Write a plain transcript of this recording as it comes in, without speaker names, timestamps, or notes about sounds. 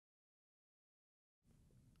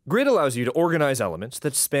Grid allows you to organize elements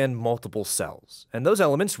that span multiple cells, and those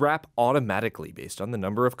elements wrap automatically based on the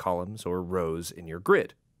number of columns or rows in your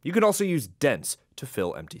grid. You can also use dense to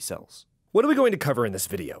fill empty cells. What are we going to cover in this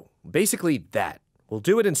video? Basically that. We'll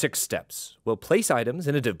do it in 6 steps. We'll place items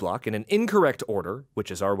in a div block in an incorrect order, which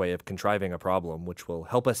is our way of contriving a problem which will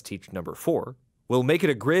help us teach number 4. We'll make it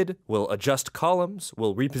a grid, we'll adjust columns,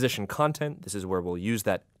 we'll reposition content. This is where we'll use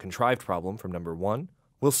that contrived problem from number 1.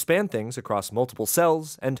 We'll span things across multiple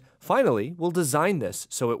cells, and finally, we'll design this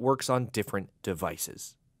so it works on different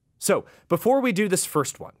devices. So, before we do this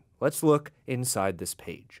first one, let's look inside this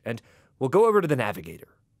page, and we'll go over to the navigator.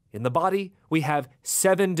 In the body, we have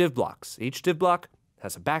 7 div blocks. Each div block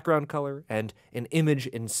has a background color and an image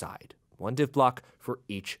inside. 1 div block for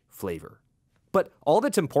each flavor. But all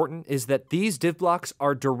that's important is that these div blocks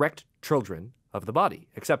are direct children of the body,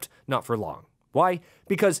 except not for long. Why?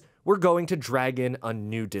 Because we're going to drag in a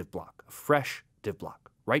new div block, a fresh div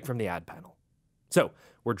block, right from the add panel. So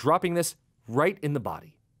we're dropping this right in the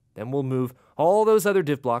body. Then we'll move all those other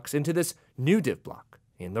div blocks into this new div block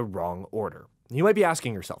in the wrong order. You might be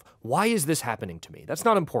asking yourself, why is this happening to me? That's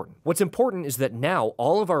not important. What's important is that now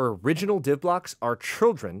all of our original div blocks are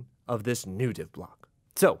children of this new div block.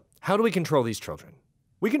 So how do we control these children?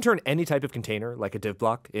 We can turn any type of container, like a div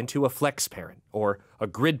block, into a flex parent or a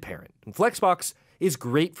grid parent. And Flexbox is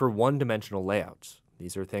great for one-dimensional layouts.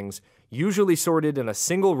 These are things usually sorted in a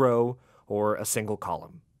single row or a single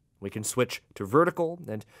column. We can switch to vertical,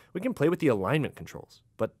 and we can play with the alignment controls.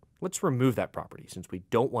 But let's remove that property since we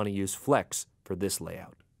don't want to use flex for this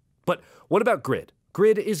layout. But what about grid?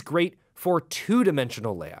 Grid is great for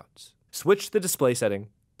two-dimensional layouts. Switch the display setting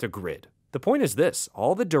to grid. The point is this: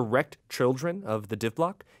 all the direct children of the div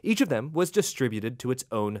block, each of them was distributed to its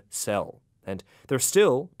own cell, and they're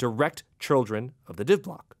still direct children of the div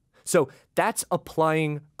block. So that's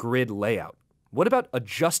applying grid layout. What about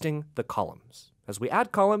adjusting the columns? As we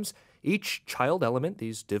add columns, each child element,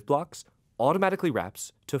 these div blocks, automatically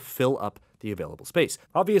wraps to fill up the available space.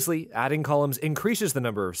 Obviously, adding columns increases the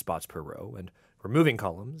number of spots per row, and removing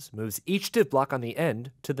columns moves each div block on the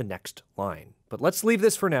end to the next line. But let's leave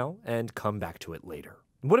this for now and come back to it later.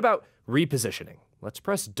 What about repositioning? Let's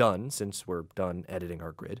press done since we're done editing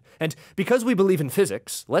our grid. And because we believe in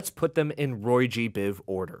physics, let's put them in ROYGBIV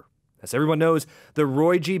order. As everyone knows, the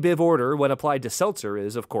ROYGBIV order when applied to seltzer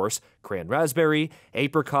is, of course, cran-raspberry,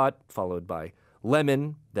 apricot, followed by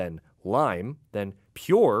lemon, then lime, then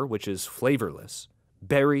pure, which is flavorless,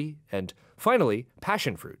 berry, and finally,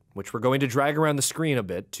 passion fruit, which we're going to drag around the screen a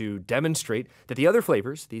bit to demonstrate that the other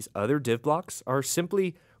flavors, these other div blocks, are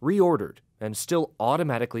simply reordered and still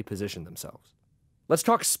automatically position themselves. Let's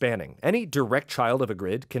talk spanning. Any direct child of a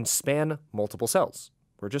grid can span multiple cells.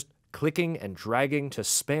 We're just clicking and dragging to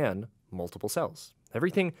span multiple cells.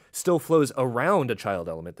 Everything still flows around a child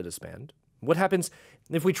element that is spanned. What happens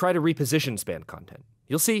if we try to reposition span content?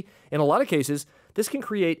 You'll see, in a lot of cases, this can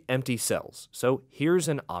create empty cells. So here's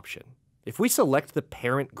an option. If we select the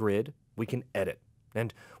parent grid, we can edit.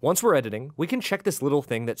 And once we're editing, we can check this little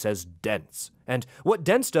thing that says dense. And what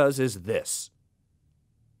dense does is this.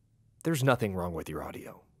 There's nothing wrong with your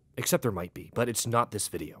audio. Except there might be, but it's not this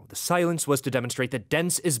video. The silence was to demonstrate that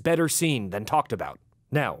dense is better seen than talked about.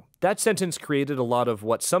 Now, that sentence created a lot of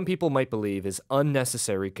what some people might believe is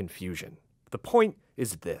unnecessary confusion. The point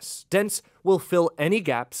is this: dense will fill any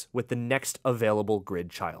gaps with the next available grid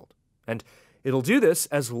child. And it'll do this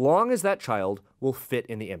as long as that child will fit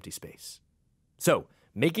in the empty space. So,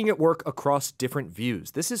 making it work across different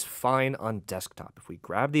views. This is fine on desktop. If we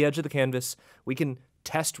grab the edge of the canvas, we can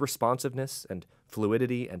test responsiveness and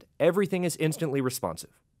fluidity, and everything is instantly responsive.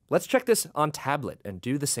 Let's check this on tablet and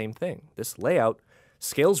do the same thing. This layout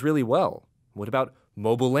scales really well. What about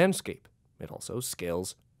mobile landscape? It also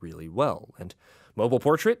scales really well. And mobile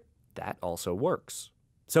portrait? That also works.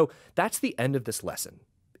 So that's the end of this lesson.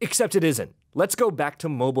 Except it isn't. Let's go back to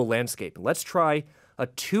mobile landscape. Let's try a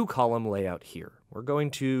 2-column layout here. We're going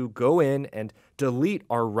to go in and delete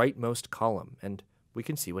our rightmost column, and we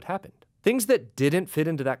can see what happened. Things that didn't fit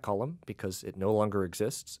into that column, because it no longer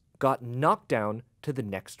exists, got knocked down to the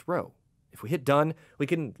next row. If we hit done, we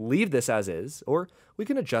can leave this as is, or we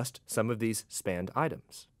can adjust some of these spanned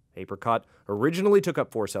items. Apricot originally took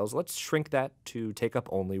up 4 cells. Let's shrink that to take up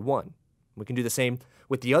only 1. We can do the same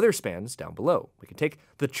with the other spans down below. We can take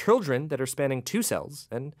the children that are spanning 2 cells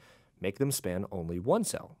and make them span only 1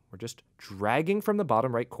 cell. We're just dragging from the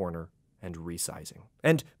bottom right corner and resizing.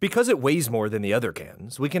 And because it weighs more than the other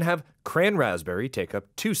cans, we can have cran-raspberry take up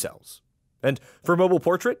 2 cells. And for mobile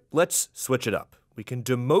portrait, let's switch it up. We can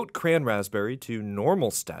demote cran-raspberry to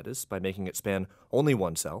normal status by making it span only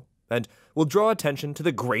 1 cell, and we'll draw attention to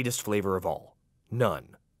the greatest flavor of all,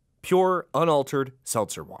 none. Pure, unaltered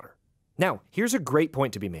seltzer water. Now, here's a great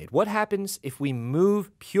point to be made. What happens if we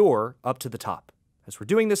move Pure up to the top? As we're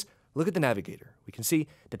doing this, look at the navigator. We can see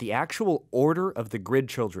that the actual order of the grid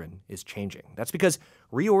children is changing. That's because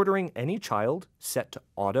reordering any child set to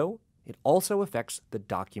auto, it also affects the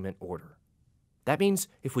document order. That means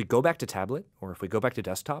if we go back to tablet, or if we go back to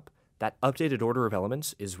desktop, that updated order of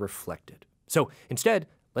elements is reflected. So instead,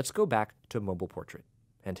 let's go back to mobile portrait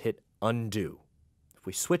and hit undo. If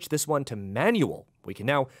we switch this one to manual, we can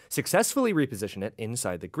now successfully reposition it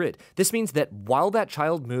inside the grid. This means that while that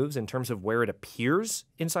child moves in terms of where it appears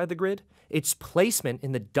inside the grid, its placement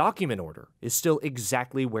in the document order is still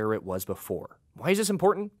exactly where it was before. Why is this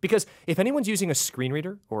important? Because if anyone's using a screen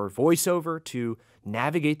reader or VoiceOver to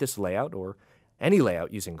navigate this layout or any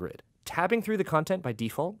layout using grid, tabbing through the content by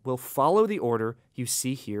default will follow the order you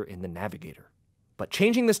see here in the navigator. But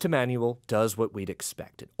changing this to manual does what we'd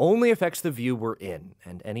expect. It only affects the view we're in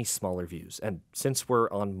and any smaller views. And since we're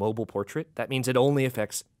on mobile portrait, that means it only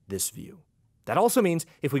affects this view. That also means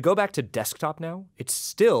if we go back to desktop now, it's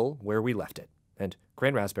still where we left it. And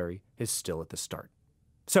Grand Raspberry is still at the start.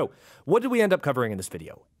 So what did we end up covering in this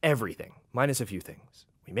video? Everything, minus a few things.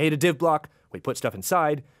 We made a div block, we put stuff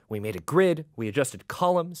inside, we made a grid, we adjusted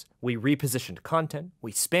columns, we repositioned content,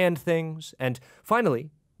 we spanned things, and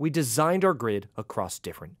finally, we designed our grid across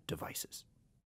different devices.